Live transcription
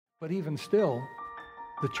But even still,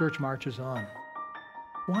 the church marches on.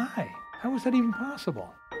 Why? How is that even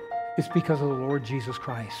possible? It's because of the Lord Jesus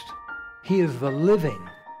Christ. He is the living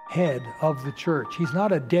head of the church. He's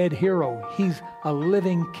not a dead hero. He's a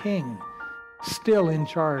living king, still in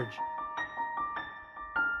charge.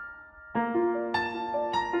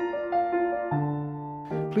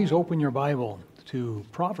 Please open your Bible to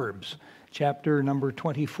Proverbs, chapter number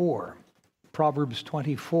 24. Proverbs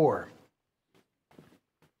 24.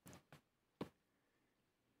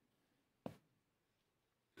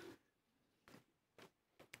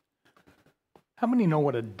 How many know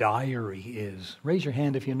what a diary is? Raise your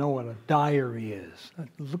hand if you know what a diary is. It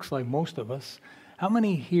looks like most of us. How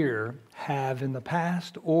many here have in the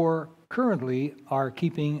past or currently are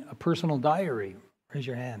keeping a personal diary? Raise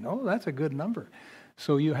your hand. Oh, that's a good number.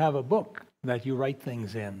 So you have a book that you write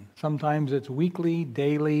things in. Sometimes it's weekly,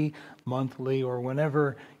 daily, monthly, or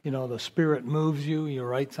whenever, the Spirit moves you, you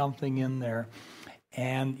write something in there.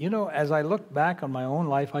 And, as I look back on my own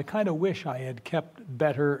life, I kind of wish I had kept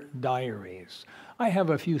better diaries. I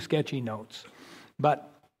have a few sketchy notes, but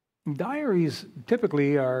diaries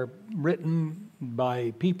typically are written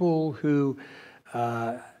by people who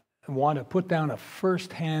want to put down a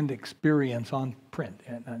first-hand experience on print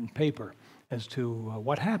and paper as to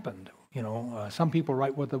what happened. Some people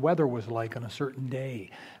write what the weather was like on a certain day,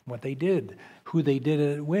 what they did, who they did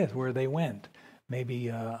it with, where they went. Maybe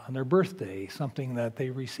on their birthday, something that they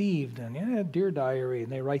received, and dear diary,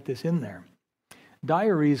 and they write this in there.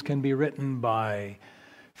 Diaries can be written by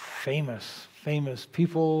famous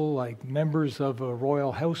people, like members of a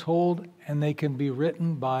royal household, and they can be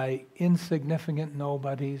written by insignificant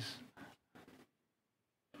nobodies.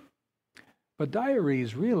 But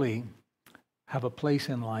diaries really have a place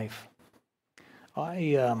in life.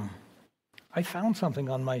 I found something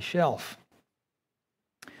on my shelf.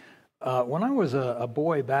 When I was a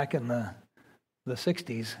boy back in the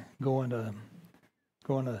 60s, going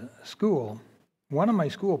to school, one of my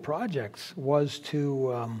school projects was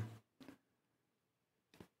to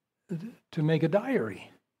make a diary.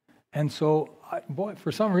 And so,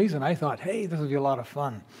 for some reason, I thought, hey, this would be a lot of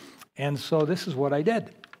fun. And so this is what I did.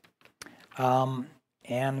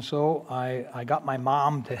 And so I got my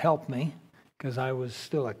mom to help me because I was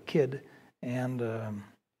still a kid, and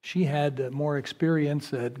she had more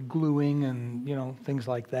experience at gluing and, things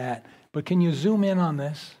like that. But can you zoom in on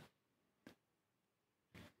this?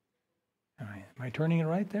 All right. Am I turning it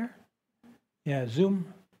right there? Yeah,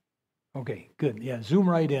 zoom. Okay, good. Yeah, zoom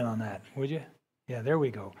right in on that, would you? Yeah, there we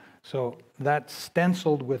go. So that's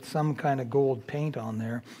stenciled with some kind of gold paint on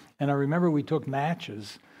there. And I remember we took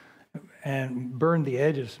matches and burned the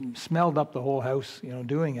edges, smelled up the whole house,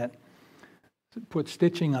 doing it. Put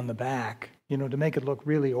stitching on the back, to make it look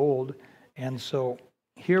really old. And so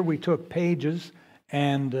here we took pages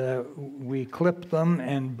and we clipped them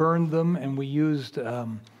and burned them, and we used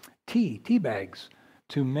tea bags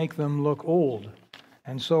to make them look old.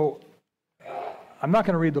 And so I'm not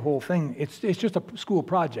going to read the whole thing. It's just a school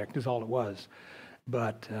project is all it was.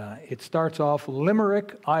 But it starts off,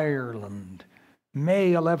 Limerick, Ireland,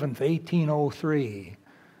 May 11th, 1803.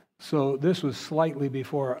 So this was slightly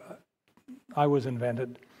before I was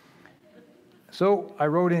invented. So I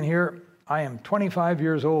wrote in here, I am 25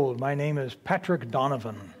 years old. My name is Patrick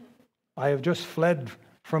Donovan. I have just fled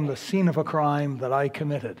from the scene of a crime that I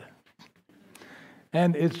committed.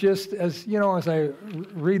 And it's just, as I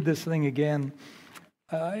read this thing again,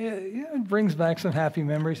 it brings back some happy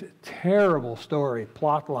memories. Terrible story,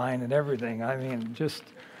 plot line and everything. I mean, just,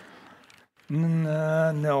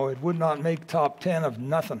 no, it would not make top 10 of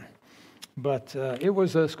nothing. But it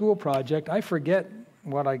was a school project. I forget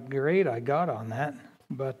what grade I got on that,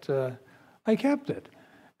 but I kept it.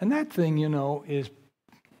 And that thing,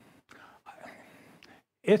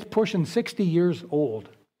 it's pushing 60 years old,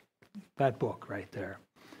 that book right there.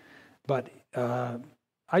 But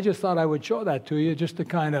I just thought I would show that to you just to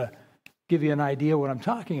kind of give you an idea what I'm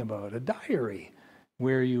talking about. A diary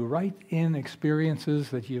where you write in experiences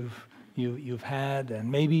that you've had, and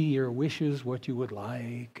maybe your wishes, what you would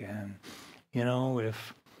like, and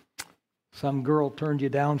if some girl turned you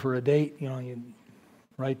down for a date, you'd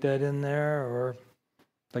write that in there, or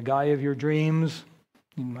the guy of your dreams,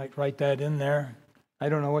 you might write that in there. I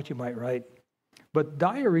don't know what you might write. But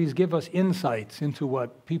diaries give us insights into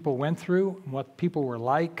what people went through, what people were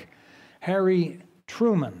like. Harry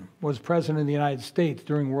Truman was president of the United States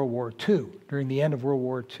during World War II, during the end of World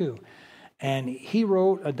War II. And he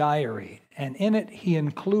wrote a diary, and in it he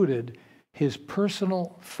included his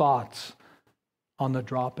personal thoughts on the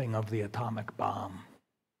dropping of the atomic bomb.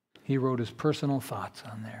 He wrote his personal thoughts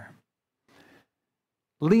on there.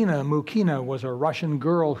 Lena Mukina was a Russian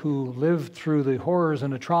girl who lived through the horrors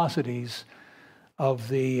and atrocities of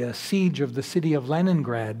the siege of the city of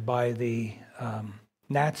Leningrad by the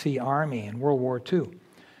Nazi army in World War II,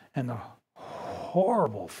 and the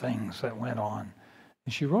horrible things that went on.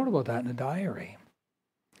 And she wrote about that in a diary.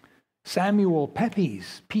 Samuel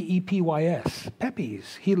Pepys, P-E-P-Y-S,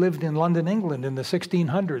 Pepys, he lived in London, England in the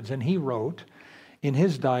 1600s, and he wrote in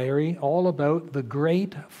his diary all about the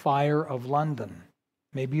Great Fire of London.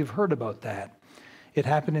 Maybe you've heard about that. It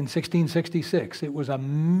happened in 1666. It was a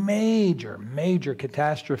major, major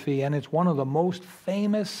catastrophe, and it's one of the most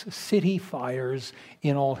famous city fires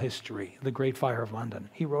in all history, the Great Fire of London.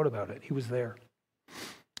 He wrote about it. He was there.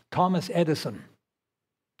 Thomas Edison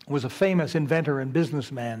was a famous inventor and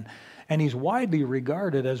businessman, and he's widely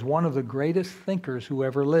regarded as one of the greatest thinkers who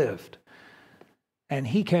ever lived. And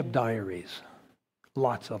he kept diaries,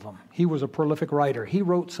 lots of them. He was a prolific writer. He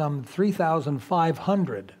wrote some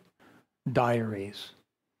 3,500 diaries,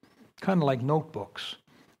 kind of like notebooks.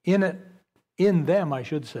 In them, in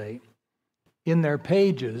their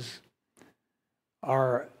pages,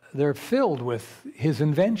 they're filled with his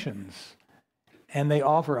inventions, and they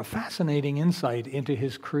offer a fascinating insight into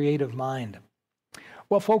his creative mind.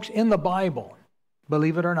 Well, folks, in the Bible,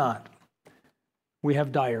 believe it or not, we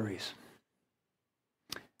have diaries.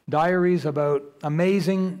 Diaries about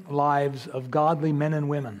amazing lives of godly men and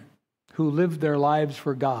women who lived their lives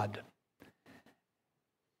for God.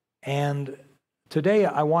 And today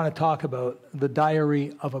I want to talk about the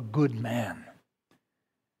diary of a good man.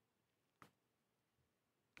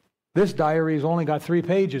 This diary has only got 3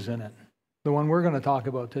 pages in it. The one we're going to talk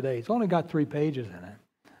about today. It's only got 3 pages in it.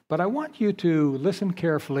 But I want you to listen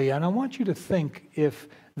carefully, and I want you to think if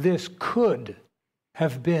this could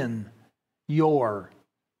have been your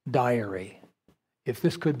diary, if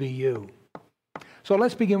this could be you. So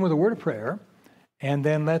let's begin with a word of prayer, and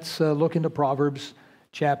then let's look into Proverbs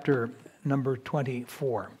chapter number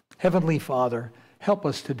 24. Heavenly Father, help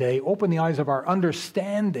us today. Open the eyes of our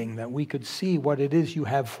understanding that we could see what it is you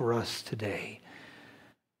have for us today.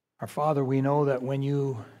 Our Father, we know that when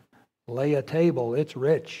you lay a table, it's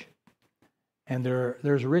rich. And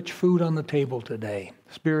there's rich food on the table today,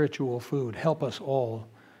 spiritual food. Help us all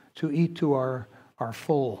to eat to our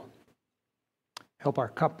full. Help our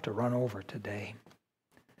cup to run over today.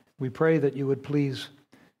 We pray that you would please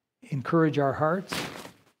encourage our hearts.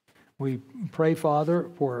 We pray, Father,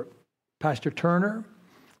 for Pastor Turner,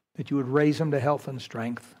 that you would raise him to health and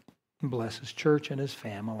strength and bless his church and his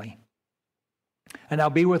family. And now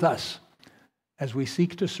be with us as we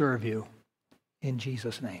seek to serve you in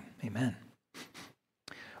Jesus' name. Amen.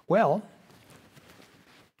 Well,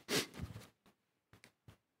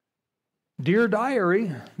 dear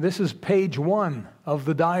diary, this is page 1 of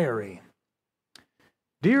the diary.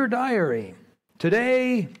 Dear diary,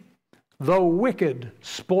 today the wicked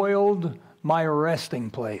spoiled my resting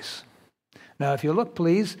place. Now, if you look,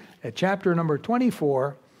 please, at chapter number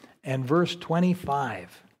 24 and verse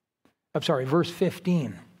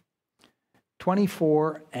 15.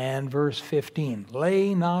 24 and verse 15.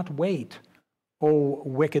 Lay not wait, O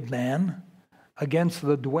wicked man, against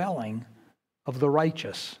the dwelling of the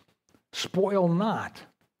righteous. Spoil not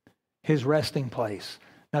his resting place.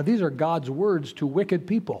 Now, these are God's words to wicked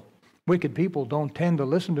people. Wicked people don't tend to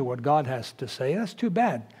listen to what God has to say. That's too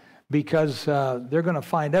bad, because they're going to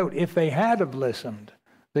find out if they had have listened,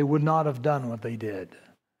 they would not have done what they did.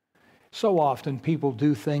 So often people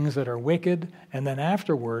do things that are wicked, and then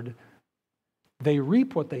afterward, they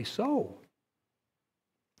reap what they sow.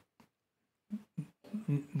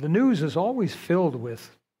 The news is always filled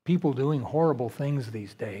with people doing horrible things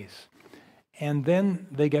these days. And then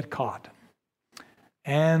they get caught.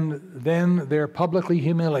 And then they're publicly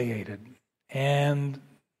humiliated. And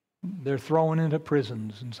they're thrown into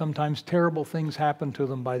prisons. And sometimes terrible things happen to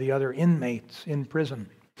them by the other inmates in prison.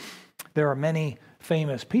 There are many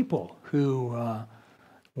famous people who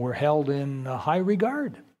were held in high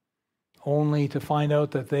regard, only to find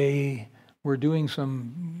out that they were doing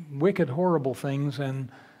some wicked, horrible things,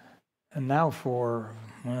 and now for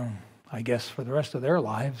the rest of their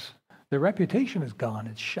lives, their reputation is gone.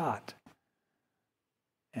 It's shot.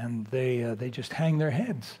 And they just hang their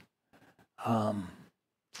heads.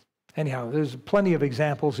 Anyhow, there's plenty of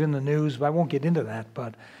examples in the news, but I won't get into that.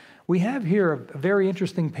 But we have here a very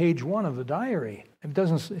interesting page 1 of the diary.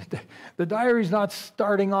 The diary's not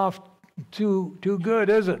starting off too good,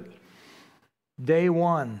 is it? Day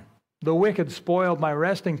 1, the wicked spoiled my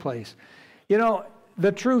resting place. You know,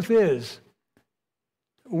 the truth is,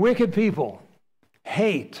 wicked people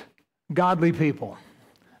hate godly people.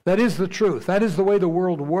 That is the truth. That is the way the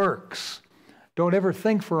world works. Don't ever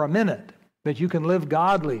think for a minute that you can live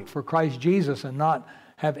godly for Christ Jesus and not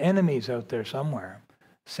have enemies out there somewhere.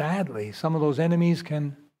 Sadly, some of those enemies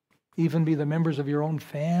can even be the members of your own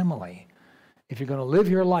family. If you're going to live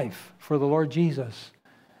your life for the Lord Jesus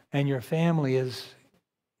and your family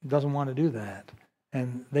doesn't want to do that,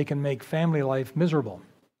 and they can make family life miserable.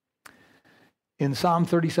 In Psalm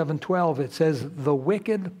 37:12, it says, "The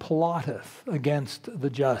wicked plotteth against the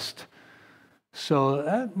just." So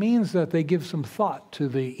that means that they give some thought to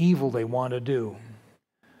the evil they want to do.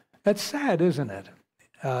 That's sad, isn't it?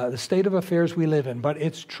 The state of affairs we live in, but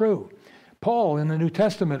it's true. Paul in the New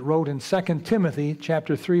Testament wrote in 2 Timothy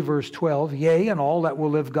chapter 3, verse 12, "Yea, and all that will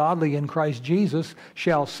live godly in Christ Jesus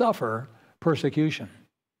shall suffer persecution."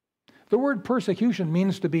 The word persecution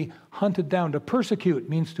means to be hunted down. To persecute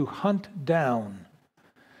means to hunt down.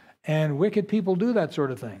 And wicked people do that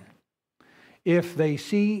sort of thing. If they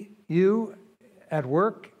see you at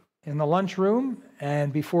work in the lunchroom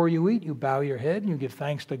and before you eat, you bow your head and you give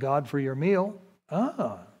thanks to God for your meal,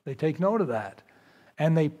 they take note of that.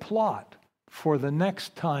 And they plot for the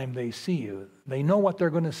next time they see you. They know what they're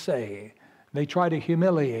going to say. They try to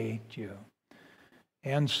humiliate you.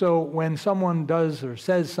 And so when someone does or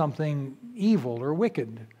says something evil or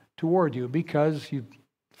wicked toward you because you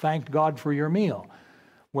thanked God for your meal,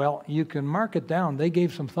 well, you can mark it down. They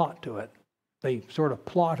gave some thought to it. They sort of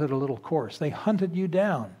plotted a little course. They hunted you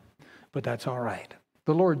down, but that's all right.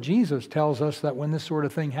 The Lord Jesus tells us that when this sort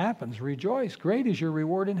of thing happens, rejoice. Great is your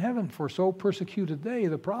reward in heaven, for so persecuted they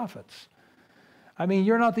the prophets. I mean,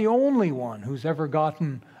 you're not the only one who's ever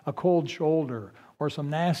gotten a cold shoulder or some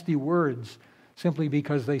nasty words simply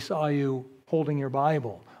because they saw you holding your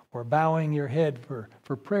Bible or bowing your head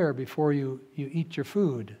for prayer before you eat your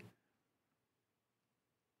food.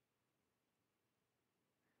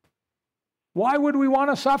 Why would we want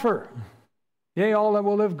to suffer? Yea, all that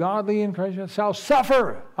will live godly in Christ shall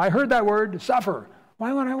suffer. I heard that word, suffer.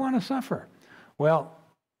 Why would I want to suffer? Well,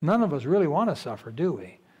 none of us really want to suffer, do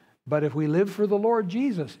we? But if we live for the Lord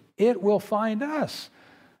Jesus, it will find us.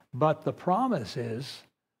 But the promise is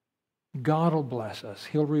God will bless us.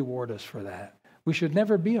 He'll reward us for that. We should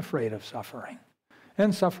never be afraid of suffering.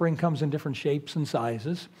 And suffering comes in different shapes and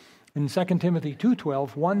sizes. In 2 Timothy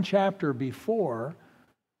 2:12, one chapter before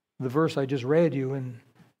the verse I just read you in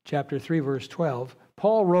chapter 3, verse 12,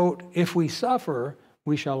 Paul wrote, "If we suffer,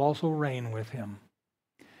 we shall also reign with him."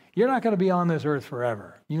 You're not going to be on this earth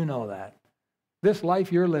forever. You know that. This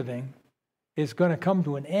life you're living is going to come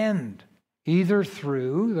to an end, either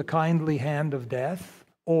through the kindly hand of death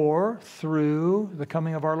or through the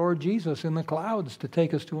coming of our Lord Jesus in the clouds to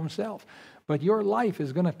take us to himself. But your life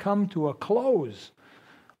is going to come to a close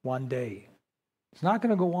one day. It's not going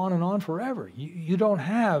to go on and on forever. You don't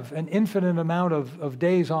have an infinite amount of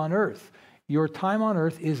days on earth. Your time on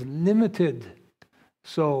earth is limited.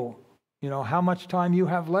 So, how much time you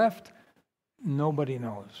have left, nobody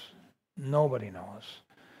knows. Nobody knows.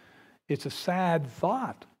 It's a sad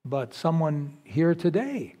thought, but someone here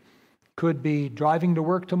today could be driving to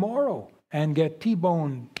work tomorrow and get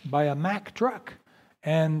T-boned by a Mack truck,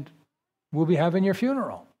 and we'll be having your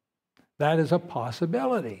funeral. That is a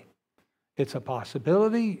possibility. It's a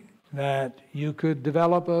possibility that you could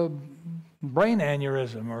develop a brain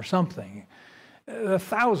aneurysm or something.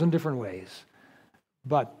 1,000 different ways.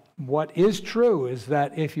 But what is true is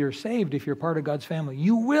that if you're saved, if you're part of God's family,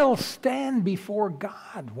 you will stand before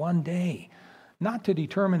God one day. Not to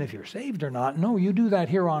determine if you're saved or not. No, you do that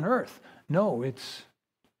here on earth. No, it's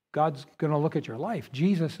God's going to look at your life.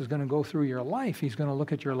 Jesus is going to go through your life. He's going to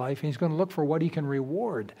look at your life, and he's going to look for what he can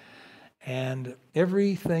reward. And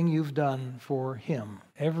everything you've done for him,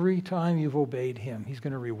 every time you've obeyed him, he's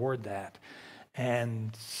going to reward that.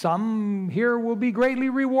 And some here will be greatly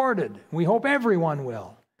rewarded. We hope everyone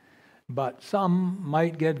will. But some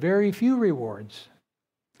might get very few rewards.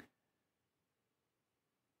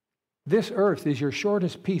 This earth is your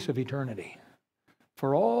shortest piece of eternity.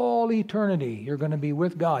 For all eternity, you're going to be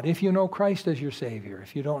with God if you know Christ as your Savior.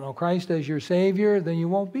 If you don't know Christ as your Savior, then you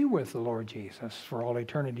won't be with the Lord Jesus. For all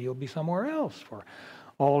eternity, you'll be somewhere else for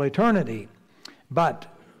all eternity. But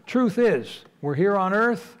truth is, we're here on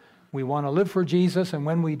earth. We want to live for Jesus, and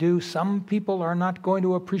when we do, some people are not going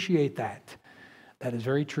to appreciate that. That is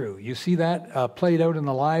very true. You see that played out in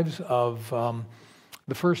the lives of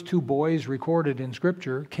the first two boys recorded in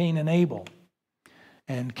Scripture, Cain and Abel.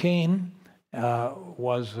 And Cain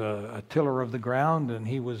was a tiller of the ground, and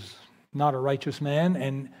he was not a righteous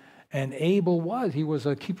man. And Abel was. He was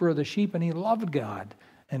a keeper of the sheep, and he loved God.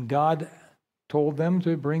 And God told them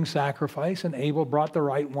to bring sacrifice, and Abel brought the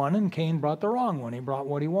right one, and Cain brought the wrong one. He brought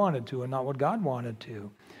what he wanted to and not what God wanted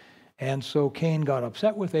to. And so Cain got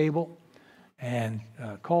upset with Abel, and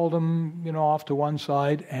called him, off to one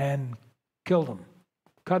side and killed him,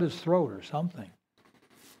 cut his throat or something.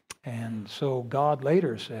 And so God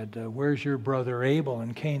later said, where's your brother Abel?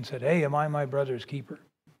 And Cain said, hey, am I my brother's keeper?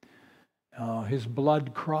 His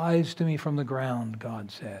blood cries to me from the ground,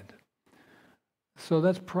 God said. So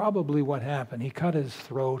that's probably what happened. He cut his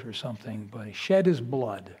throat or something, but he shed his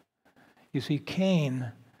blood. You see,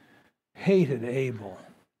 Cain hated Abel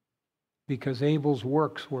because Abel's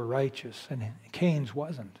works were righteous and Cain's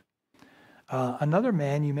wasn't. Another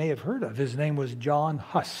man you may have heard of, his name was John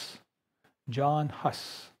Huss. John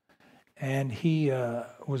Huss. And he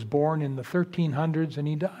was born in the 1300s and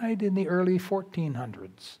he died in the early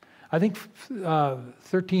 1400s. I think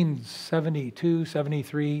 1372,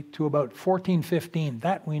 73 to about 1415.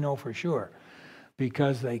 That we know for sure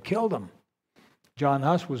because they killed him. John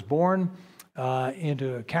Huss was born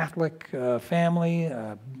into a Catholic family,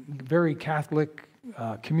 very Catholic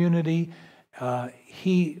community.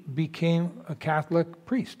 He became a Catholic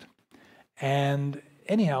priest. And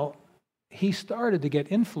anyhow, he started to get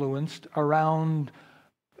influenced around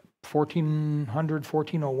 1400,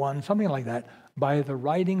 1401, something like that, by the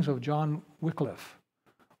writings of John Wycliffe.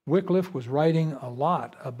 Wycliffe was writing a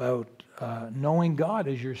lot about knowing God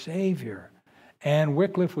as your Savior. And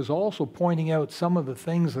Wycliffe was also pointing out some of the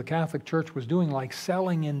things the Catholic Church was doing, like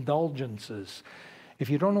selling indulgences. If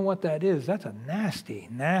you don't know what that is, that's a nasty,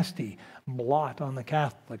 nasty blot on the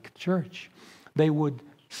Catholic Church. They would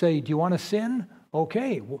say, do you want to sin?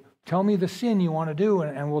 Okay, well, tell me the sin you want to do,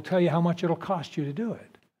 and we'll tell you how much it'll cost you to do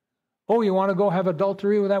it. Oh, you want to go have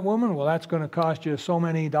adultery with that woman? Well, that's going to cost you so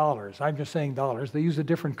many dollars. I'm just saying dollars. They used a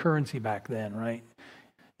different currency back then, right?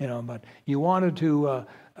 But you wanted to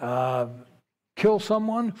kill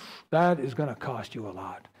someone? That is going to cost you a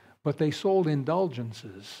lot. But they sold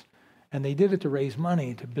indulgences, and they did it to raise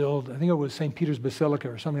money to build, I think it was St. Peter's Basilica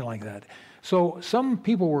or something like that. So some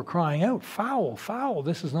people were crying out, foul, foul,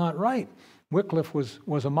 this is not right. Wycliffe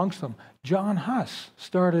was amongst them. John Huss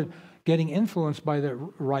started getting influenced by the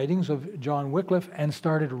writings of John Wycliffe and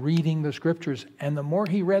started reading the Scriptures. And the more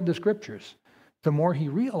he read the Scriptures, the more he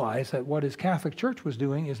realized that what his Catholic Church was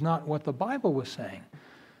doing is not what the Bible was saying.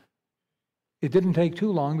 It didn't take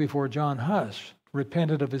too long before John Huss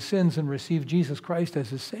repented of his sins and received Jesus Christ as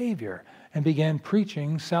his Savior and began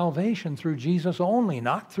preaching salvation through Jesus only,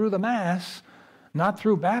 not through the Mass, not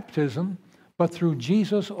through baptism, but through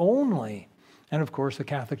Jesus only. And of course, the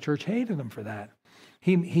Catholic Church hated him for that.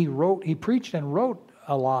 He preached and wrote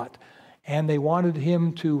a lot, and they wanted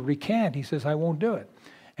him to recant. He says, I won't do it.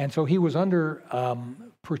 And so he was under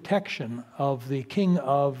protection of the king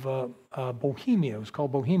of Bohemia. It was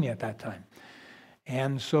called Bohemia at that time.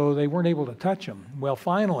 And so they weren't able to touch him. Well,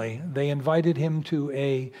 finally, they invited him to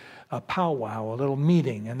a powwow, a little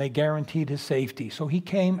meeting, and they guaranteed his safety. So he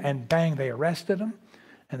came, and bang, they arrested him,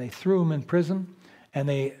 and they threw him in prison. And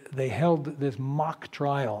they held this mock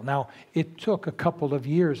trial. Now, it took a couple of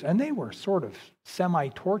years, and they were sort of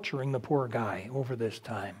semi-torturing the poor guy over this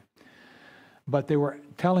time. But they were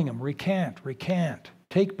telling him, recant,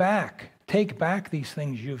 take back these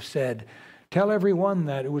things you've said. Tell everyone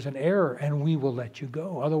that it was an error, and we will let you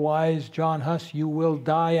go. Otherwise, John Huss, you will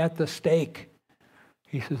die at the stake.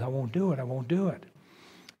 He says, I won't do it.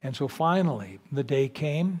 And so finally, the day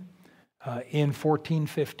came in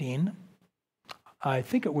 1415. I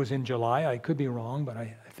think it was in July. I could be wrong, but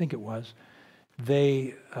I think it was.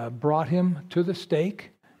 They brought him to the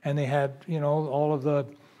stake, and they had, all of the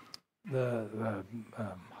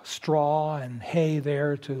straw and hay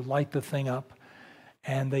there to light the thing up.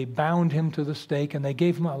 And they bound him to the stake, and they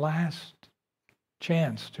gave him a last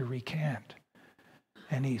chance to recant.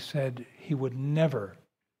 And he said he would never,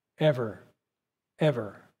 ever,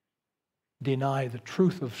 ever deny the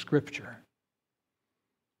truth of Scripture.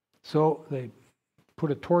 So they put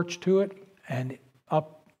a torch to it, and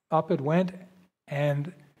up it went.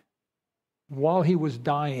 And while he was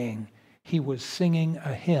dying, he was singing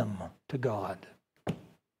a hymn to God.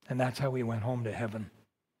 And that's how he went home to heaven.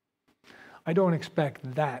 I don't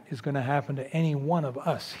expect that is going to happen to any one of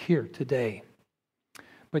us here today.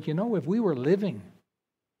 But if we were living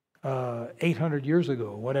 800 years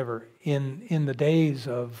ago, whatever, in the days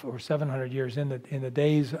of, or 700 years, in the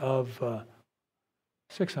days of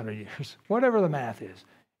 600 years, whatever the math is,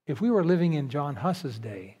 if we were living in John Huss's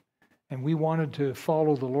day and we wanted to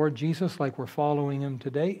follow the Lord Jesus like we're following him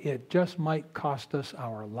today, it just might cost us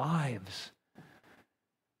our lives.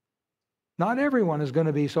 Not everyone is going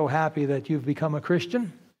to be so happy that you've become a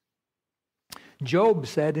Christian. Job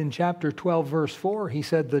said in chapter 12, verse 4, he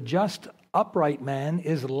said, the just upright man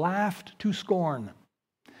is laughed to scorn.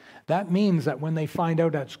 That means that when they find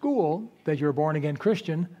out at school that you're a born-again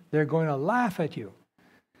Christian, they're going to laugh at you.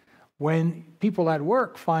 When people at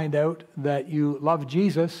work find out that you love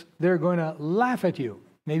Jesus, they're going to laugh at you,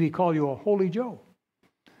 maybe call you a holy Joe.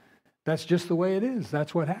 That's just the way it is.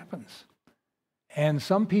 That's what happens. And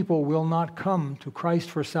some people will not come to Christ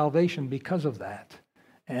for salvation because of that.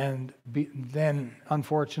 And then,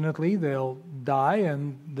 unfortunately, they'll die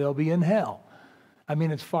and they'll be in hell. I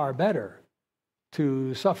mean, it's far better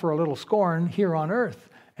to suffer a little scorn here on earth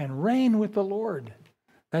and reign with the Lord.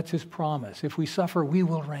 That's his promise. If we suffer, we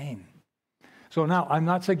will reign. So now, I'm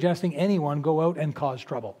not suggesting anyone go out and cause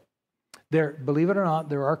trouble. Believe it or not,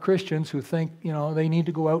 there are Christians who think, they need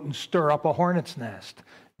to go out and stir up a hornet's nest.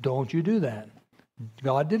 Don't you do that.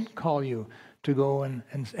 God didn't call you to go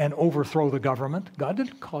and overthrow the government. God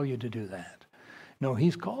didn't call you to do that. No,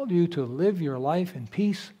 he's called you to live your life in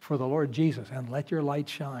peace for the Lord Jesus and let your light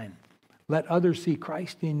shine. Let others see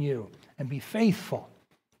Christ in you and be faithful,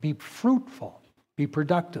 be fruitful, be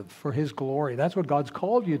productive for his glory. That's what God's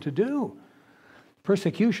called you to do.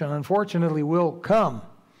 Persecution, unfortunately, will come.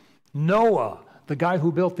 Noah, the guy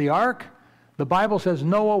who built the ark, the Bible says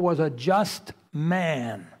Noah was a just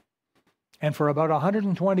man. And for about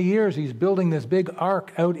 120 years, he's building this big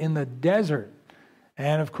ark out in the desert.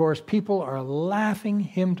 And of course, people are laughing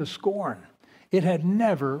him to scorn. It had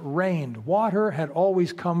never rained. Water had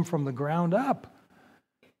always come from the ground up.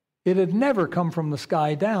 It had never come from the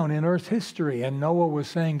sky down in Earth's history. And Noah was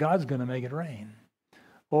saying, God's going to make it rain.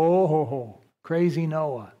 Oh, crazy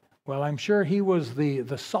Noah. Well, I'm sure he was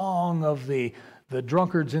the song of the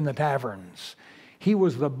drunkards in the taverns. He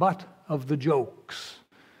was the butt of the jokes.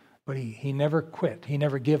 But he never quit. He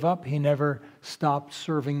never gave up. He never stopped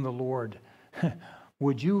serving the Lord.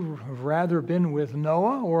 Would you have rather been with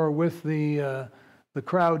Noah or with the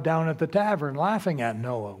crowd down at the tavern laughing at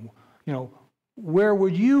Noah? Where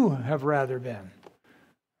would you have rather been?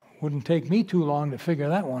 Wouldn't take me too long to figure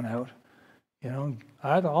that one out.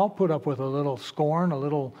 I'll put up with a little scorn, a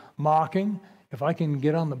little mocking. If I can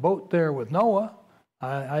get on the boat there with Noah,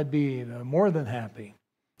 I'd be more than happy.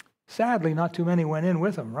 Sadly, not too many went in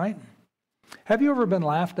with him, right? Have you ever been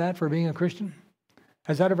laughed at for being a Christian?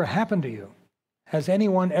 Has that ever happened to you? Has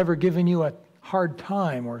anyone ever given you a hard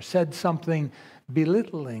time or said something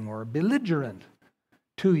belittling or belligerent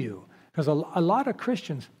to you? Because a lot of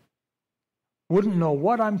Christians wouldn't know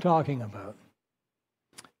what I'm talking about.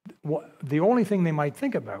 The only thing they might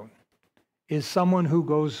think about is someone who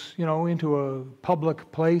goes, into a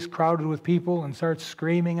public place crowded with people and starts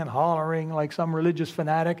screaming and hollering like some religious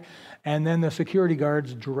fanatic, and then the security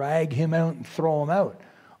guards drag him out and throw him out.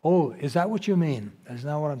 Oh, is that what you mean? That's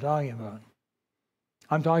not what I'm talking about.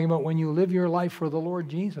 I'm talking about when you live your life for the Lord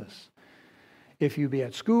Jesus. If you be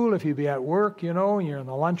at school, if you be at work, you're in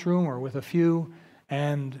the lunchroom or with a few,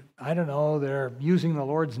 and I don't know, they're using the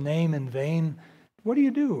Lord's name in vain. What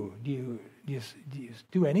do? Do you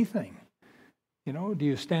do anything? Do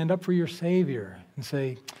you stand up for your Savior and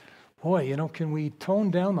say, boy, can we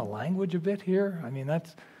tone down the language a bit here? I mean,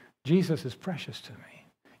 Jesus is precious to me.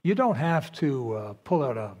 You don't have to pull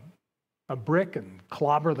out a brick and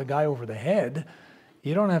clobber the guy over the head.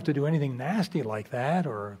 You don't have to do anything nasty like that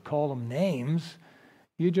or call him names.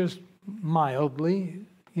 You just mildly,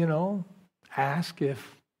 ask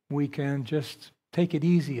if we can just take it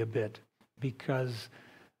easy a bit because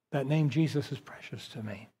that name Jesus is precious to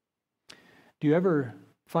me. Do you ever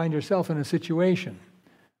find yourself in a situation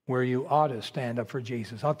where you ought to stand up for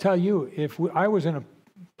Jesus? I'll tell you, if I was in a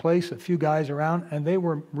place, a few guys around, and they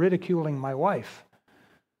were ridiculing my wife,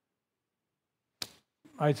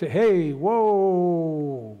 I'd say, hey,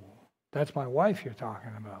 whoa, that's my wife you're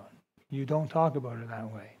talking about. You don't talk about her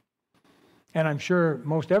that way. And I'm sure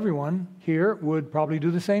most everyone here would probably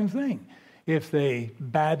do the same thing. If they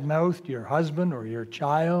badmouthed your husband or your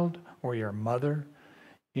child or your mother,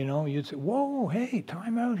 you'd say, whoa, hey,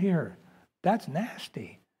 time out here. That's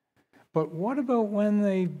nasty. But what about when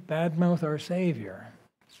they badmouth our Savior?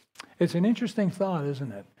 It's an interesting thought,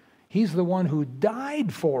 isn't it? He's the one who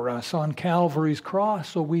died for us on Calvary's cross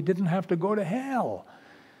so we didn't have to go to hell.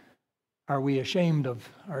 Are we ashamed of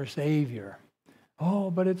our Savior? Oh,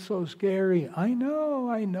 but it's so scary. I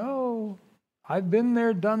know. I've been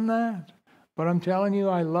there, done that. But I'm telling you,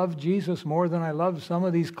 I love Jesus more than I love some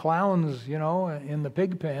of these clowns, in the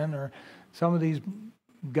pig pen, or some of these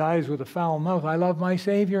guys with a foul mouth. I love my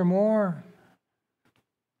Savior more.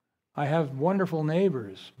 I have wonderful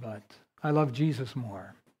neighbors, but I love Jesus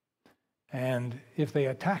more. And if they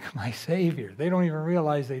attack my Savior, they don't even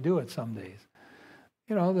realize they do it some days.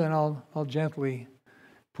 Then I'll gently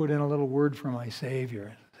put in a little word for my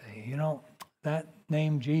Savior. Say, that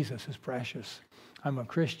name Jesus is precious. I'm a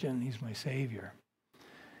Christian. He's my Savior.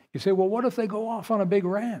 You say, well, what if they go off on a big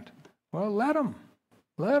rant? Well, let them.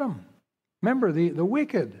 Let them. Remember, the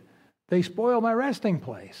wicked, they spoil my resting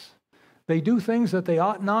place. They do things that they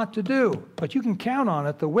ought not to do. But you can count on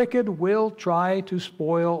it. The wicked will try to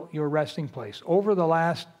spoil your resting place. Over the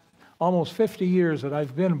last almost 50 years that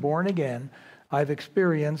I've been born again, I've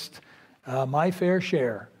experienced my fair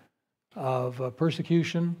share of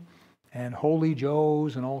persecution and holy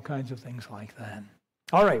joes and all kinds of things like that.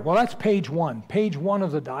 All right, well, that's page 1. Page 1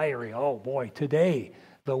 of the diary. Oh, boy, today,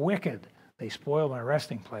 the wicked, they spoil my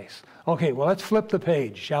resting place. Okay, well, let's flip the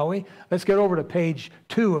page, shall we? Let's get over to page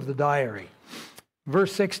 2 of the diary.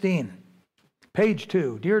 Verse 16. Page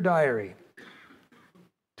 2. Dear diary,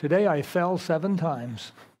 today I fell 7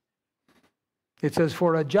 times. It says,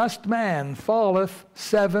 for a just man falleth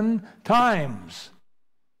 7 times.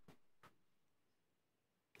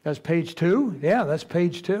 That's page 2? Yeah, that's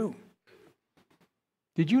page 2.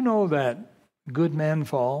 Did you know that good men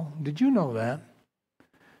fall? Did you know that?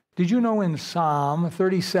 Did you know in Psalm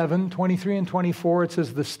 37, 23 and 24, it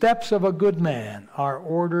says, the steps of a good man are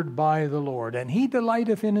ordered by the Lord, and he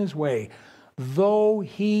delighteth in his way, though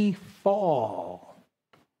he fall.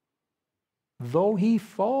 Though he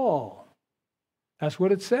fall. That's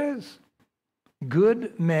what it says.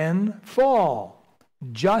 Good men fall.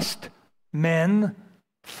 Just men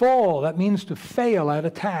fall. That means to fail at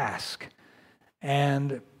a task.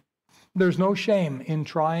 And there's no shame in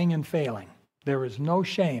trying and failing. There is no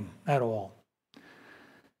shame at all.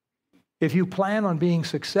 If you plan on being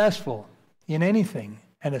successful in anything,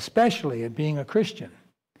 and especially at being a Christian,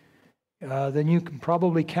 then you can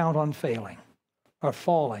probably count on failing or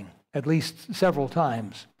falling at least several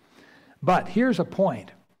times. But here's a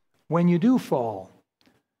point. When you do fall,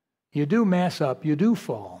 you do mess up, you do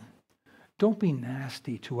fall, don't be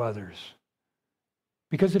nasty to others.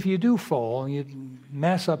 Because if you do fall, you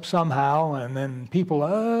mess up somehow, and then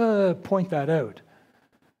people point that out,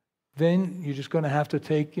 then you're just going to have to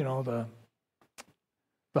take, the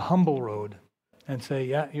humble road and say,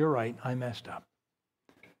 yeah, you're right, I messed up.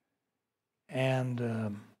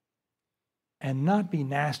 And not be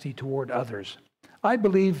nasty toward others. I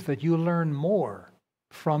believe that you learn more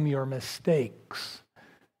from your mistakes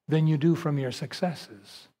than you do from your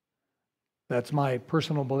successes. That's my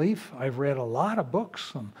personal belief. I've read a lot of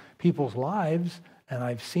books on people's lives, and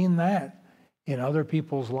I've seen that in other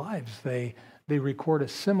people's lives. They record a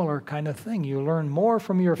similar kind of thing. You learn more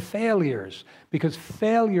from your failures, because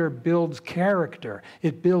failure builds character.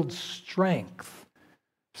 It builds strength.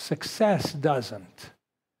 Success doesn't.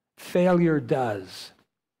 Failure does.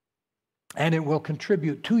 And it will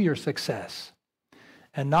contribute to your success.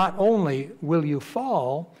 And not only will you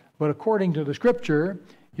fall, but according to the Scripture,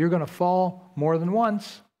 you're going to fall more than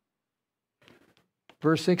once.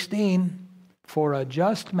 Verse 16, for a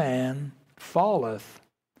just man falleth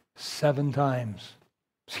 7 times.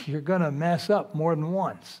 So you're going to mess up more than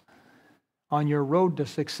once. On your road to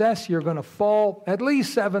success, you're going to fall at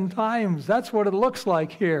least 7 times. That's what it looks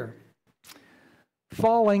like here.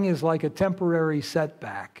 Falling is like a temporary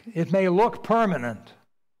setback. It may look permanent,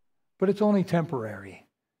 but it's only temporary,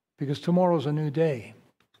 because tomorrow's a new day.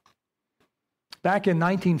 Back in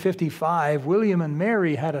 1955, William and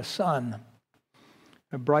Mary had a son,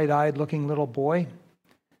 a bright-eyed looking little boy,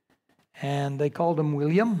 and they called him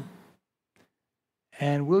William.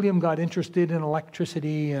 And William got interested in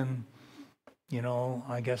electricity and,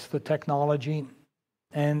 I guess the technology.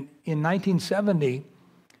 And in 1970,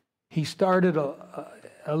 he started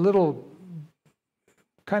a little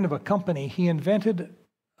kind of a company. He invented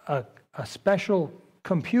a special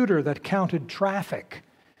computer that counted traffic.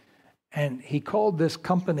 And he called this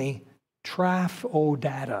company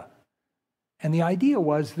Traf-O-Data. And the idea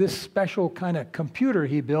was this special kind of computer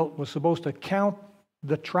he built was supposed to count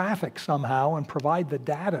the traffic somehow and provide the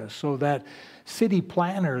data so that city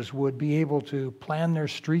planners would be able to plan their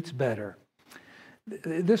streets better.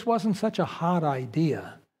 This wasn't such a hot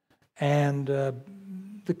idea. And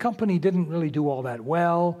the company didn't really do all that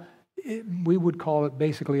well. We would call it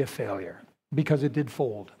basically a failure because it did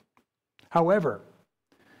fold. However,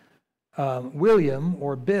 William,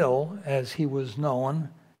 or Bill, as he was known,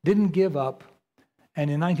 didn't give up. And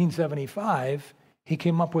in 1975, he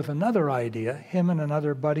came up with another idea, him and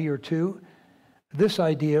another buddy or two. This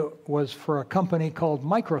idea was for a company called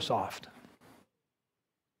Microsoft.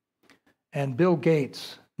 And Bill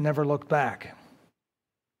Gates never looked back.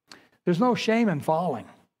 There's no shame in falling.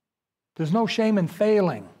 There's no shame in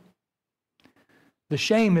failing. The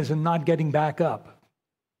shame is in not getting back up.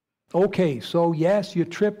 Okay, so yes, you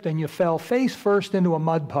tripped and you fell face first into a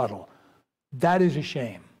mud puddle. That is a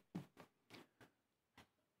shame.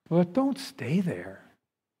 But don't stay there.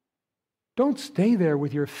 Don't stay there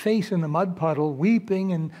with your face in the mud puddle,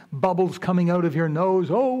 weeping and bubbles coming out of your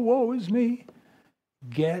nose. Oh, woe is me.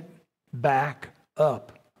 Get back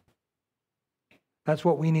up. That's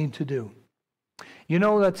what we need to do. You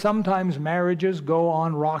know that sometimes marriages go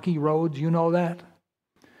on rocky roads. You know that?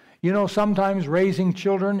 You know, sometimes raising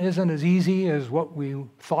children isn't as easy as what we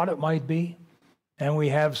thought it might be. And we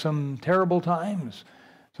have some terrible times.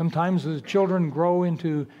 Sometimes the children grow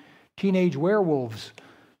into teenage werewolves.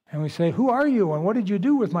 And we say, who are you? And what did you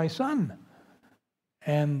do with my son?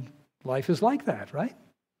 And life is like that, right?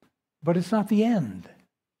 But it's not the end.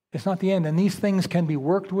 It's not the end. And these things can be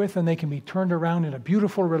worked with and they can be turned around into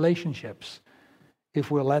beautiful relationships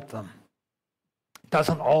if we'll let them. It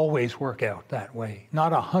doesn't always work out that way.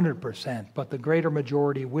 Not 100%, but the greater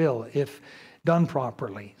majority will if done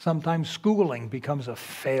properly. Sometimes schooling becomes a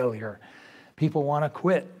failure. People want to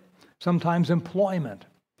quit. Sometimes employment.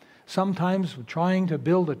 Sometimes trying to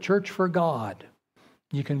build a church for God.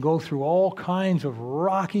 You can go through all kinds of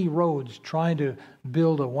rocky roads trying to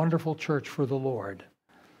build a wonderful church for the Lord.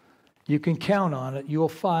 You can count on it. You'll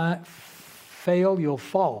fail, you'll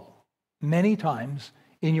fall many times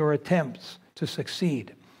in your attempts to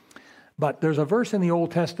succeed. But there's a verse in the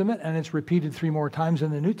Old Testament, and it's repeated 3 more times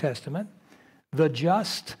in the New Testament. The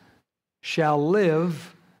just shall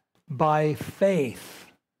live by faith.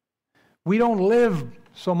 We don't live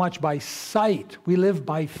so much by sight. We live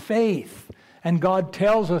by faith. And God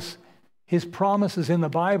tells us His promises in the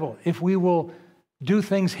Bible. If we will do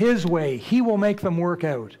things His way, He will make them work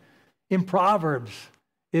out. In Proverbs,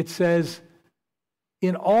 it says,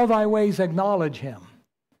 in all thy ways acknowledge Him,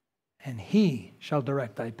 and He shall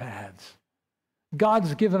direct thy paths.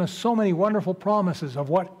 God's given us so many wonderful promises of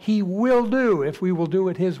what He will do if we will do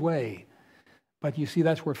it His way. But you see,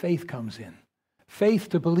 that's where faith comes in. Faith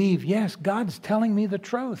to believe, yes, God's telling me the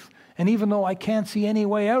truth. And even though I can't see any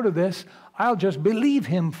way out of this, I'll just believe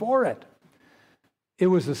Him for it. It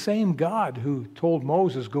was the same God who told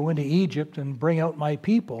Moses, go into Egypt and bring out my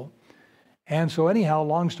people. And so anyhow,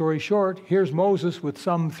 long story short, here's Moses with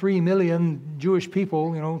some 3 million Jewish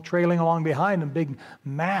people, trailing along behind him, big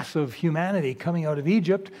mass of humanity coming out of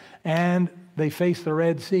Egypt, and they face the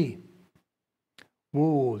Red Sea.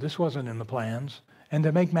 Whoa, this wasn't in the plans. And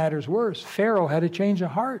to make matters worse, Pharaoh had a change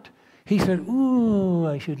of heart. He said, ooh,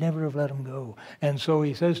 I should never have let him go. And so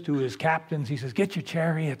he says to his captains, he says, get your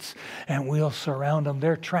chariots and we'll surround them.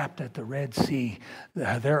 They're trapped at the Red Sea.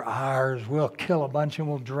 They're ours. We'll kill a bunch and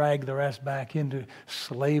we'll drag the rest back into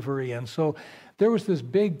slavery. And so there was this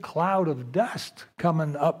big cloud of dust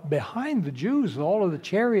coming up behind the Jews, all of the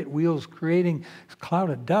chariot wheels creating a cloud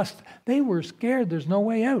of dust. They were scared. There's no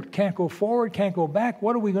way out. Can't go forward, can't go back.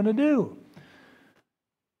 What are we going to do?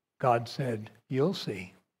 God said, you'll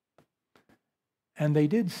see. And they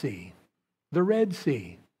did see the Red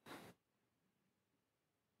Sea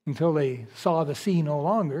until they saw the sea no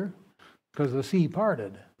longer because the sea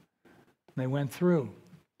parted. They went through.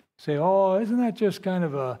 Say, oh, isn't that just kind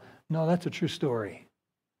of a... No, that's a true story.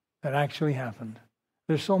 That actually happened.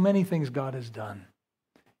 There's so many things God has done.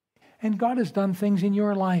 And God has done things in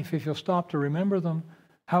your life, if you'll stop to remember them.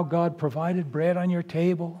 How God provided bread on your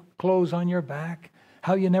table, clothes on your back,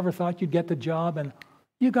 how you never thought you'd get the job, and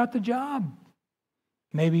you got the job.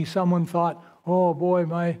 Maybe someone thought, oh boy,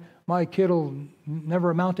 my kid will never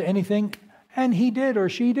amount to anything, and he did or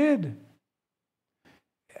she did.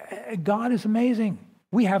 God is amazing.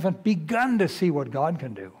 We haven't begun to see what God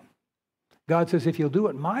can do. God says, if you'll do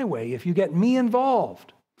it my way, if you get me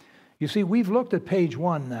involved. You see, we've looked at page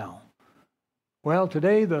 1 now. Well,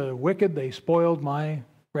 today the wicked, they spoiled my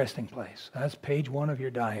resting place. That's page 1 of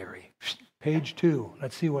your diary. Page 2,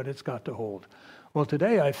 let's see what it's got to hold. Well,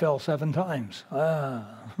 today I fell 7 times.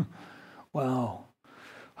 Wow.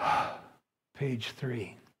 Page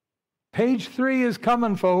 3. Page 3 is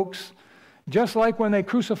coming, folks. Just like when they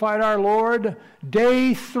crucified our Lord,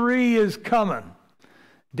 day 3 is coming.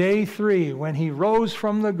 Day 3, when He rose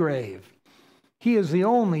from the grave. He is the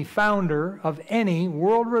only founder of any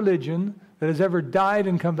world religion that has ever died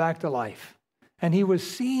and come back to life. And He was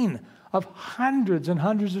seen of hundreds and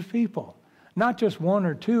hundreds of people. Not just 1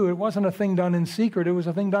 or 2. It wasn't a thing done in secret. It was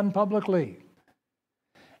a thing done publicly.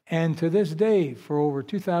 And to this day, for over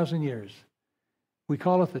 2,000 years, we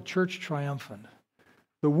call it the Church Triumphant.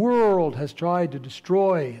 The world has tried to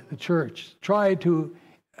destroy the church, tried to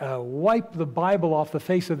wipe the Bible off the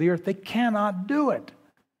face of the earth. They cannot do it.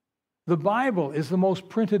 The Bible is the most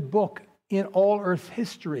printed book in all earth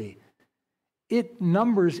history. It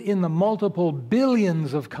numbers in the multiple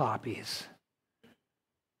billions of copies.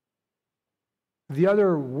 The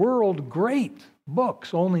other world great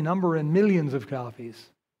books only number in millions of copies.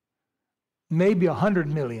 maybe 100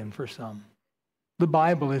 million for some. The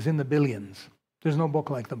Bible is in the billions. There's no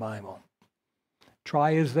book like the Bible.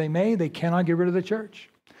 Try as they may, they cannot get rid of the church.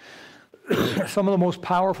 Some of the most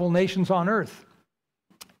powerful nations on earth,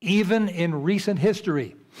 even in recent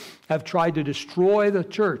history, have tried to destroy the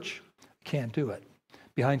church. Can't do it.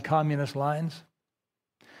 Behind communist lines,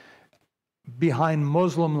 behind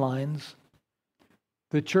Muslim lines,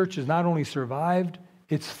 the church has not only survived,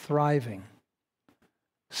 it's thriving.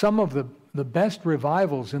 Some of the best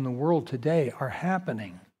revivals in the world today are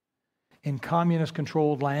happening in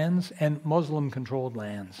communist-controlled lands and Muslim-controlled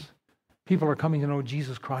lands. People are coming to know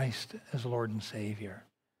Jesus Christ as Lord and Savior.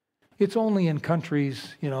 It's only in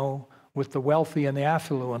countries, with the wealthy and the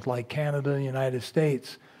affluent, like Canada and the United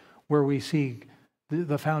States, where we see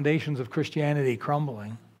the foundations of Christianity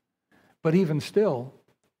crumbling. But even still,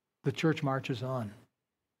 the church marches on.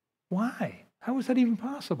 Why? How is that even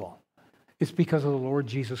possible? It's because of the Lord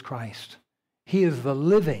Jesus Christ. He is the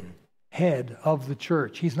living head of the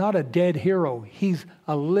church. He's not a dead hero. He's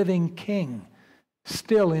a living king,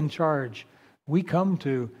 still in charge. We come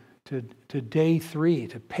to day 3,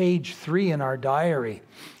 to page 3 in our diary.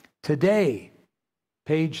 Today,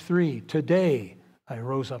 page 3, today I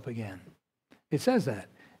rose up again. It says that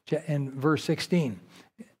in verse 16.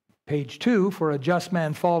 Page 2, for a just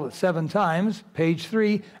man falleth 7 times. Page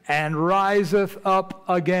 3, and riseth up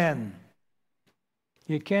again.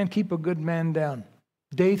 You can't keep a good man down.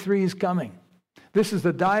 Day 3 is coming. This is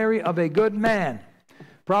the diary of a good man.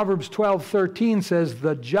 Proverbs 12:13 says,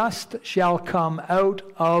 the just shall come out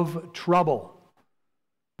of trouble.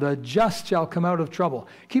 The just shall come out of trouble.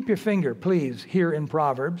 Keep your finger, please, here in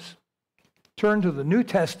Proverbs. Turn to the New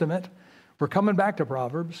Testament. We're coming back to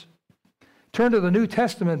Proverbs. Turn to the New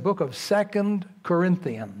Testament book of 2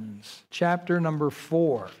 Corinthians, chapter number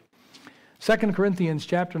 4. 2 Corinthians,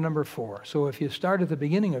 chapter number 4. So if you start at the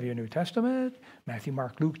beginning of your New Testament, Matthew,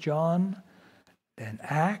 Mark, Luke, John, then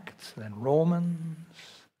Acts, then Romans,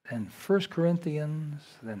 then 1 Corinthians,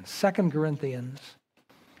 then 2 Corinthians,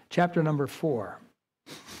 chapter number 4.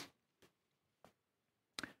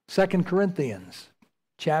 2 Corinthians,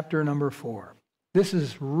 chapter number 4. This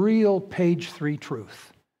is real page 3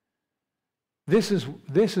 truth. This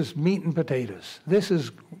is meat and potatoes. This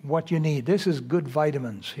is what you need. This is good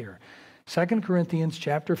vitamins here. 2 Corinthians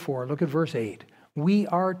chapter 4, look at verse 8. We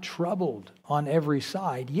are troubled on every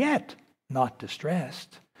side, yet not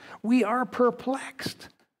distressed. We are perplexed,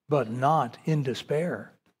 but not in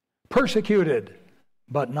despair. Persecuted,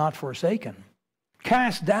 but not forsaken.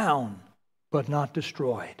 Cast down, but not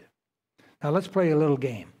destroyed. Now let's play a little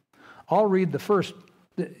game. I'll read the first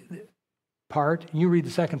part, you read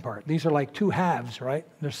the second part. These are like 2 halves, right?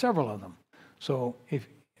 There's several of them. So if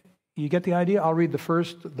you get the idea, I'll read the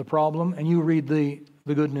first, the problem, and you read the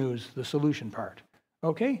good news, the solution part.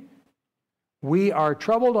 Okay? We are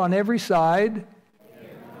troubled on every side.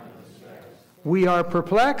 We are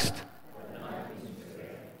perplexed.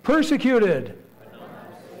 Persecuted.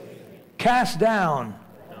 Cast down.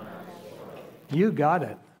 You got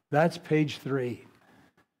it. That's page 3.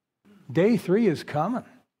 Day 3 is coming.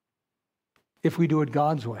 If we do it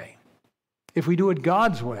God's way. If we do it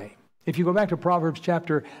God's way. If you go back to Proverbs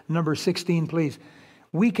chapter number 16, please.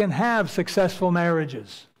 We can have successful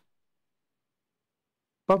marriages.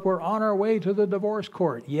 But we're on our way to the divorce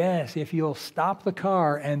court. Yes, if you'll stop the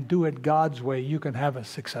car and do it God's way, you can have a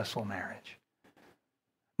successful marriage.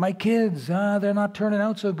 My kids, they're not turning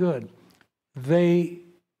out so good. They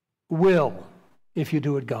will if you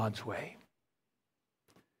do it God's way.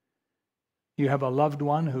 You have a loved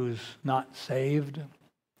one who's not saved.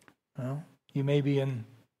 Well, you may be in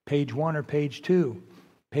page 1 or page 2.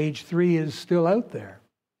 Page 3 is still out there.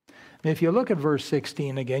 And if you look at verse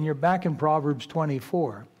 16 again, you're back in Proverbs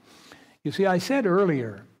 24. You see, I said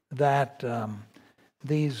earlier that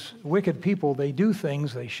these wicked people, they do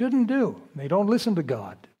things they shouldn't do. They don't listen to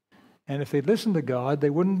God. And if they listened to God, they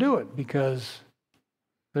wouldn't do it because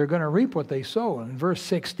they're going to reap what they sow. In verse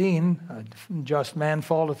 16, a just man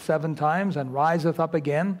falleth 7 times and riseth up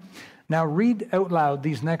again. Now read out loud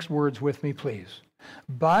these next words with me, please.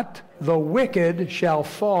 But the wicked shall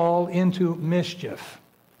fall into mischief.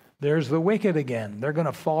 There's the wicked again. They're going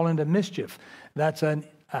to fall into mischief. That's a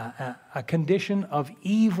condition of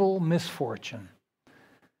evil misfortune.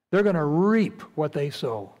 They're going to reap what they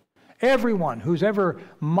sow. Everyone who's ever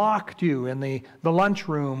mocked you in the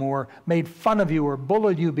lunchroom or made fun of you or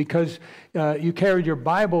bullied you because you carried your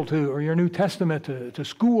Bible or your New Testament to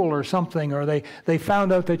school or something, or they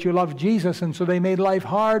found out that you loved Jesus and so they made life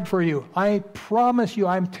hard for you. I promise you,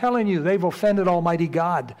 I'm telling you, they've offended Almighty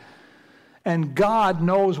God. And God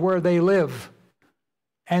knows where they live.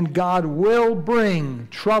 And God will bring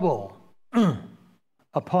trouble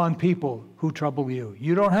upon people who trouble you.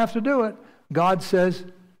 You don't have to do it. God says,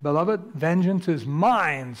 beloved, vengeance is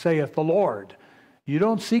mine, saith the Lord. You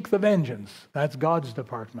don't seek the vengeance. That's God's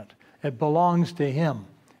department. It belongs to Him.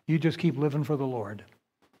 You just keep living for the Lord.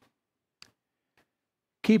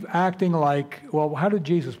 Keep acting like, well, how did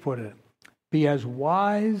Jesus put it? Be as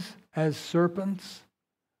wise as serpents,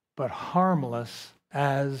 but harmless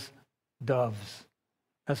as doves.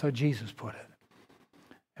 That's how Jesus put it.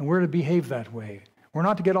 And we're to behave that way. We're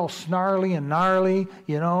not to get all snarly and gnarly,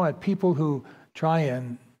 at people who try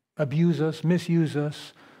and abuse us, misuse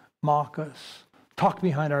us, mock us, talk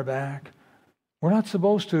behind our back. We're not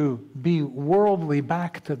supposed to be worldly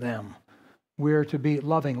back to them. We're to be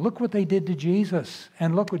loving. Look what they did to Jesus.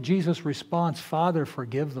 And look what Jesus' response, Father,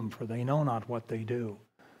 forgive them, for they know not what they do.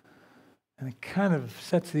 And it kind of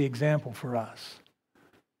sets the example for us.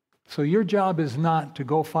 So your job is not to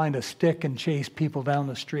go find a stick and chase people down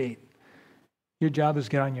the street. Your job is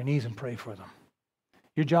to get on your knees and pray for them.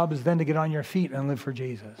 Your job is then to get on your feet and live for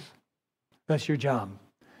Jesus. That's your job.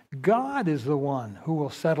 God is the one who will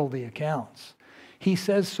settle the accounts. He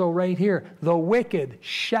says so right here, the wicked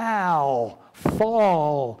shall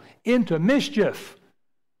fall into mischief.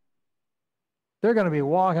 They're going to be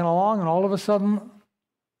walking along and all of a sudden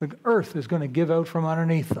the earth is going to give out from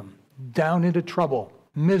underneath them, down into trouble,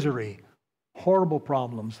 misery, horrible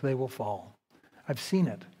problems. They will fall. I've seen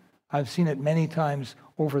it. I've seen it many times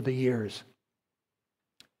over the years.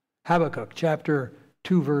 Habakkuk chapter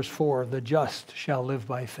 2 verse 4, the just shall live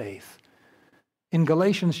by faith. In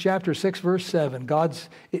Galatians chapter 6 verse 7,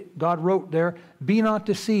 God wrote there, be not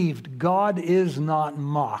deceived, God is not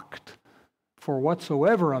mocked. For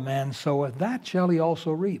whatsoever a man soweth, that shall he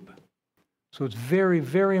also reap. So it's very,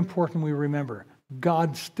 very important we remember,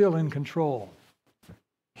 God's still in control.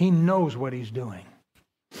 He knows what He's doing.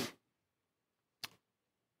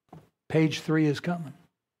 Page 3 is coming.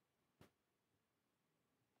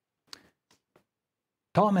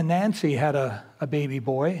 Tom and Nancy had a baby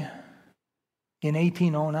boy in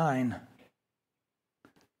 1809.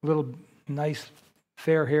 Little nice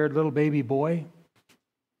fair-haired little baby boy.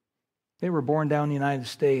 They were born down in the United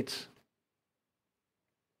States.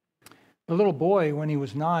 The little boy, when he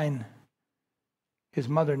was 9, his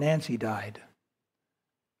mother Nancy died.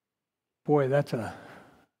 Boy, that's a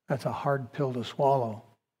hard pill to swallow.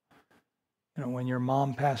 When your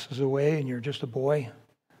mom passes away and you're just a boy.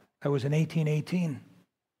 That was in 1818.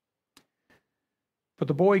 But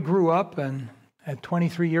the boy grew up, and at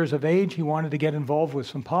 23 years of age, he wanted to get involved with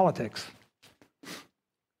some politics.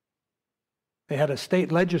 They had a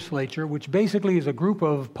state legislature, which basically is a group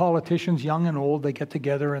of politicians, young and old. They get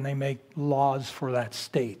together and they make laws for that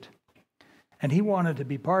state. And he wanted to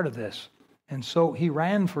be part of this. And so he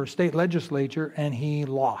ran for state legislature and he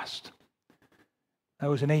lost. That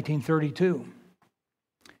was in 1832.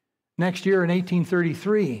 Next year in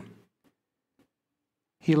 1833,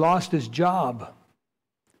 he lost his job.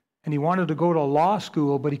 And he wanted to go to law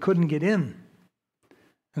school, but he couldn't get in.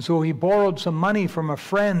 And so he borrowed some money from a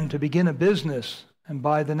friend to begin a business. And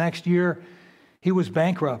by the next year, he was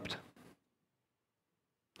bankrupt.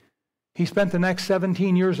 He spent the next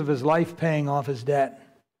 17 years of his life paying off his debt.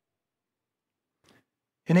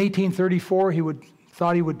 In 1834, he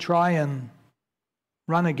thought he would try and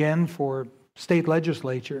run again for state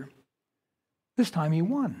legislature. This time he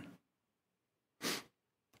won.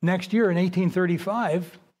 Next year, in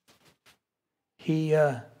 1835, he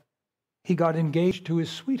got engaged to his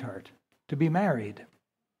sweetheart to be married.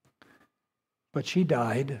 But she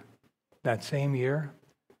died that same year,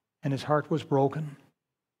 and his heart was broken.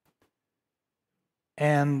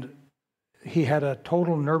 And he had a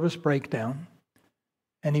total nervous breakdown,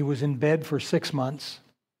 and he was in bed for 6 months.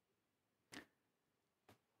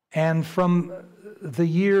 And from the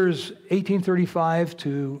years 1835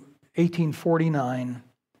 to 1849,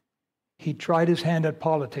 he tried his hand at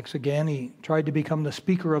politics again. He tried to become the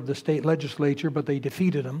Speaker of the state legislature, but they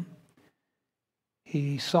defeated him.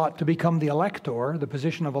 He sought to become the elector, the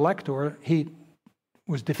position of elector. He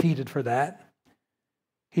was defeated for that.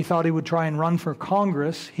 He thought he would try and run for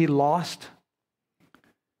Congress. He lost.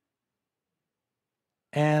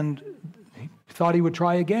 And he thought he would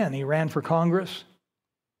try again. He ran for Congress,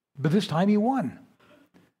 but this time he won.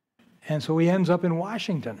 And so he ends up in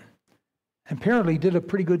Washington. Apparently did a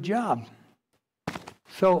pretty good job.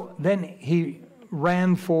 So then he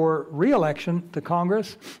ran for re-election to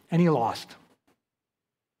Congress, and he lost.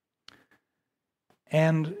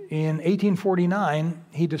 And in 1849,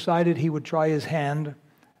 he decided he would try his hand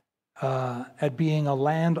at being a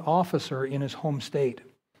land officer in his home state.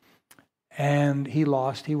 And he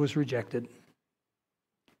lost. He was rejected.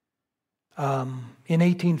 In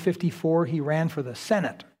 1854, he ran for the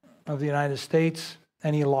Senate of the United States,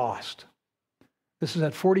 and he lost. This is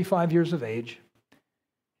at 45 years of age.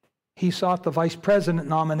 He sought the vice president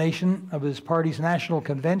nomination of his party's national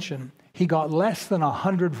convention. He got less than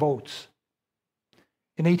 100 votes.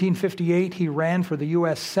 In 1858, he ran for the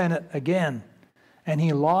U.S. Senate again, and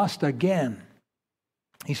he lost again.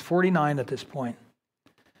 He's 49 at this point.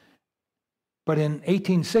 But in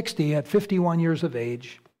 1860, at 51 years of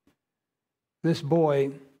age, this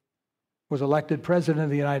boy was elected president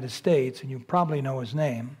of the United States, and you probably know his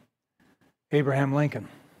name, Abraham Lincoln.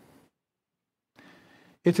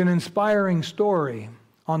 It's an inspiring story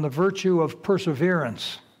on the virtue of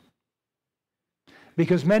perseverance,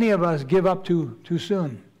 because many of us give up too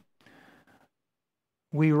soon.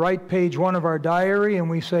 We write page 1 of our diary and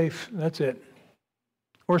we say, that's it.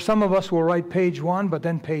 Or some of us will write page 1, but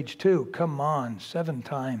then page 2. Come on, 7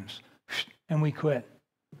 times. And we quit.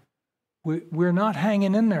 We're not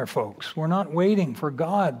hanging in there, folks. We're not waiting for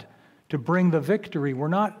God to bring the victory. We're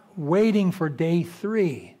not waiting for day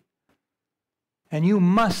 3. And you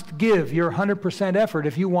must give your 100% effort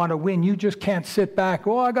if you want to win. You just can't sit back.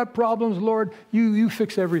 Oh, I got problems, Lord. You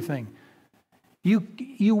fix everything. You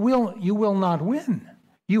will not win.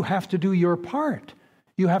 You have to do your part.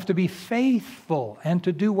 You have to be faithful and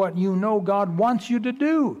to do what you know God wants you to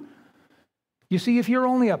do. You see, if you're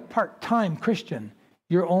only a part-time Christian,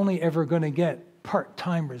 you're only ever going to get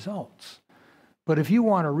part-time results. But if you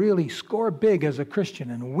want to really score big as a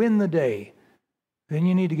Christian and win the day, then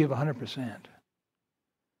you need to give 100%.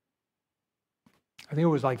 I think it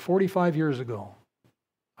was like 45 years ago,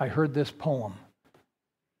 I heard this poem,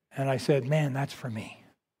 and I said, man, that's for me.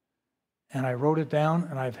 And I wrote it down,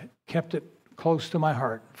 and I've kept it close to my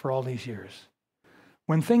heart for all these years.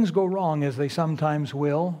 When things go wrong, as they sometimes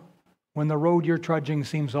will, when the road you're trudging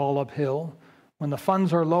seems all uphill, when the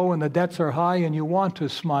funds are low and the debts are high and you want to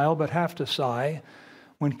smile but have to sigh,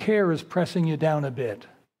 when care is pressing you down a bit,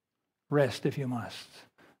 rest if you must,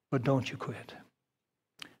 but don't you quit.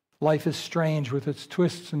 Life is strange with its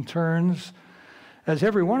twists and turns, as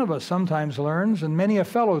every one of us sometimes learns, and many a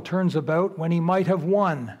fellow turns about when he might have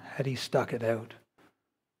won had he stuck it out.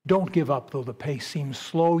 Don't give up though the pace seems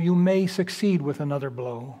slow. You may succeed with another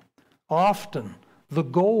blow. Often the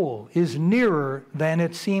goal is nearer than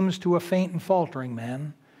it seems to a faint and faltering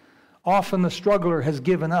man. Often the struggler has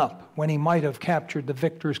given up when he might have captured the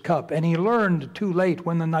victor's cup, and he learned too late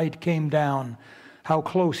when the night came down how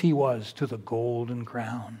close he was to the golden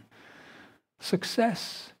crown.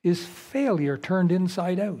 Success is failure turned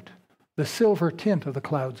inside out, the silver tint of the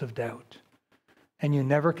clouds of doubt. And you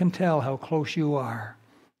never can tell how close you are.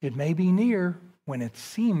 It may be near when it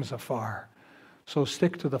seems afar. So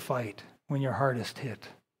stick to the fight when you're hardest hit.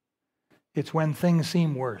 It's when things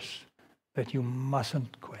seem worse that you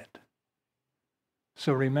mustn't quit.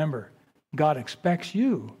 So remember, God expects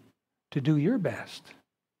you to do your best.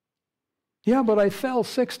 Yeah, but I fell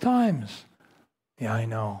 6 times. Yeah, I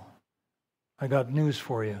know. I got news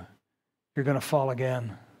for you. You're going to fall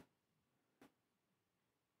again.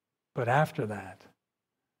 But after that,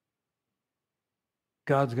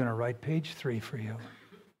 God's going to write page 3 for you.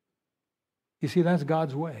 You see, that's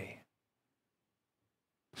God's way.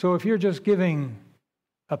 So if you're just giving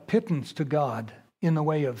a pittance to God in the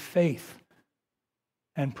way of faith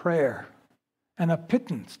and prayer, and a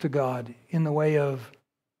pittance to God in the way of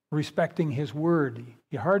respecting His Word,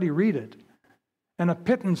 you hardly read it, and a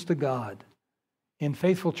pittance to God in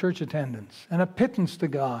faithful church attendance, and a pittance to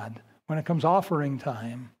God when it comes offering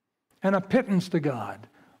time, and a pittance to God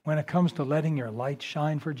when it comes to letting your light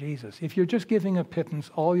shine for Jesus. If you're just giving a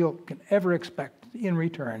pittance, all you can ever expect in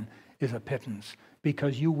return is a pittance,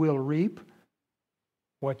 because you will reap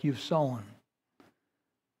what you've sown.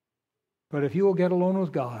 But if you will get alone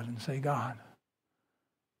with God and say, God,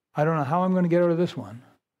 I don't know how I'm going to get out of this one,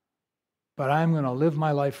 but I'm going to live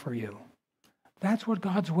my life for you. That's what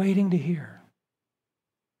God's waiting to hear.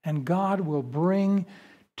 And God will bring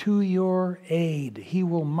to your aid. He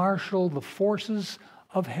will marshal the forces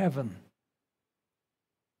of heaven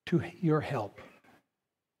to your help.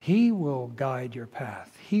 He will guide your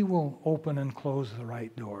path. He will open and close the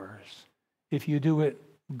right doors if you do it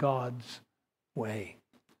God's way.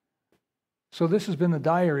 So this has been the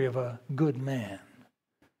diary of a good man.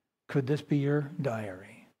 Could this be your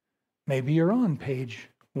diary? Maybe you're on page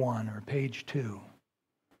 1 or page 2.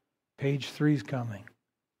 Page 3 is coming.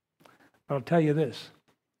 But I'll tell you this.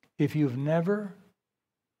 If you've never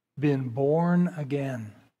been born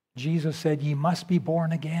again, Jesus said, ye must be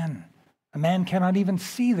born again. A man cannot even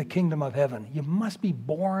see the kingdom of heaven. You must be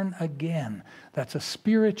born again. That's a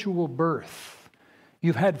spiritual birth.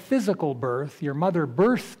 You've had physical birth. Your mother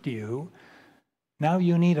birthed you, Now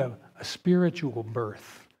you need a spiritual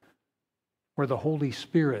birth where the Holy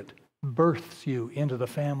Spirit births you into the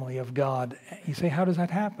family of God. You say, how does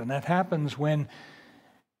that happen? That happens when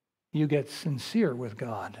you get sincere with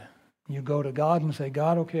God. You go to God and say,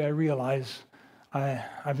 God, okay, I realize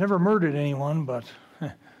I've never murdered anyone, but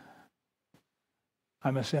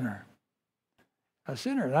I'm a sinner. A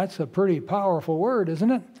sinner, that's a pretty powerful word,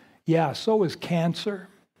 isn't it? Yeah, so is cancer.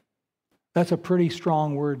 That's a pretty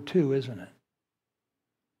strong word too, isn't it?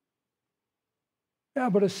 Yeah,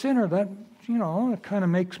 but a sinner, that, it kind of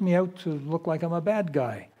makes me out to look like I'm a bad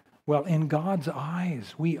guy. Well, in God's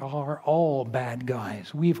eyes, we are all bad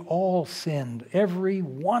guys. We've all sinned, every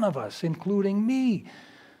one of us, including me.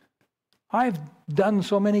 I've done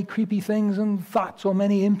so many creepy things and thought so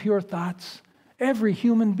many impure thoughts. Every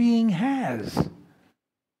human being has.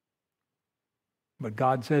 But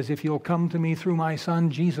God says, if you'll come to me through my Son,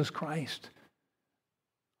 Jesus Christ,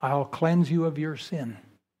 I'll cleanse you of your sin.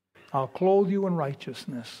 I'll clothe you in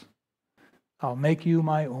righteousness. I'll make you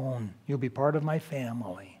my own. You'll be part of my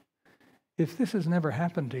family. If this has never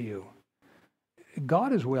happened to you,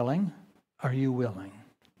 God is willing. Are you willing?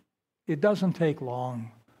 It doesn't take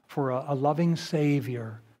long for a loving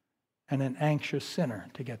Savior and an anxious sinner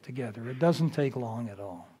to get together. It doesn't take long at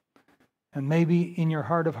all. And maybe in your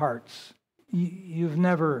heart of hearts, you've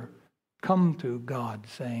never come to God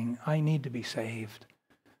saying, I need to be saved.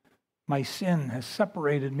 My sin has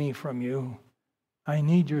separated me from you. I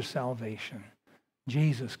need your salvation.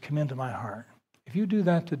 Jesus, come into my heart. If you do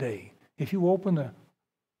that today, if you open the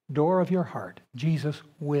door of your heart, Jesus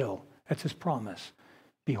will. That's his promise.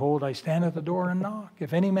 Behold, I stand at the door and knock.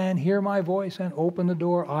 If any man hear my voice and open the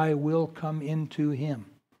door, I will come into him.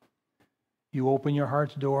 You open your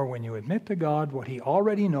heart's door when you admit to God what he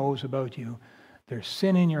already knows about you. There's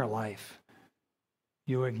sin in your life.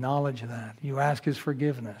 You acknowledge that. You ask his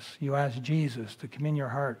forgiveness. You ask Jesus to come in your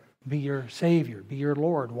heart, be your Savior, be your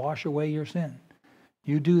Lord, wash away your sin.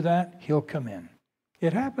 You do that, he'll come in.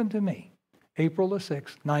 It happened to me, April the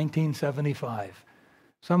 6th, 1975.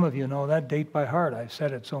 Some of you know that date by heart. I've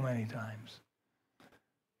said it so many times.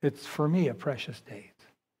 It's, for me, a precious date.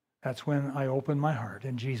 That's when I opened my heart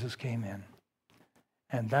and Jesus came in.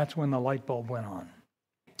 And that's when the light bulb went on.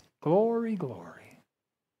 Glory, glory.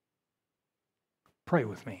 Pray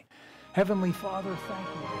with me. Heavenly Father, thank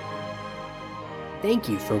you. Thank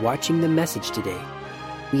you for watching the message today.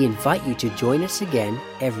 We invite you to join us again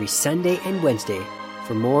every Sunday and Wednesday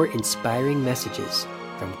for more inspiring messages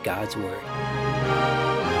from God's Word.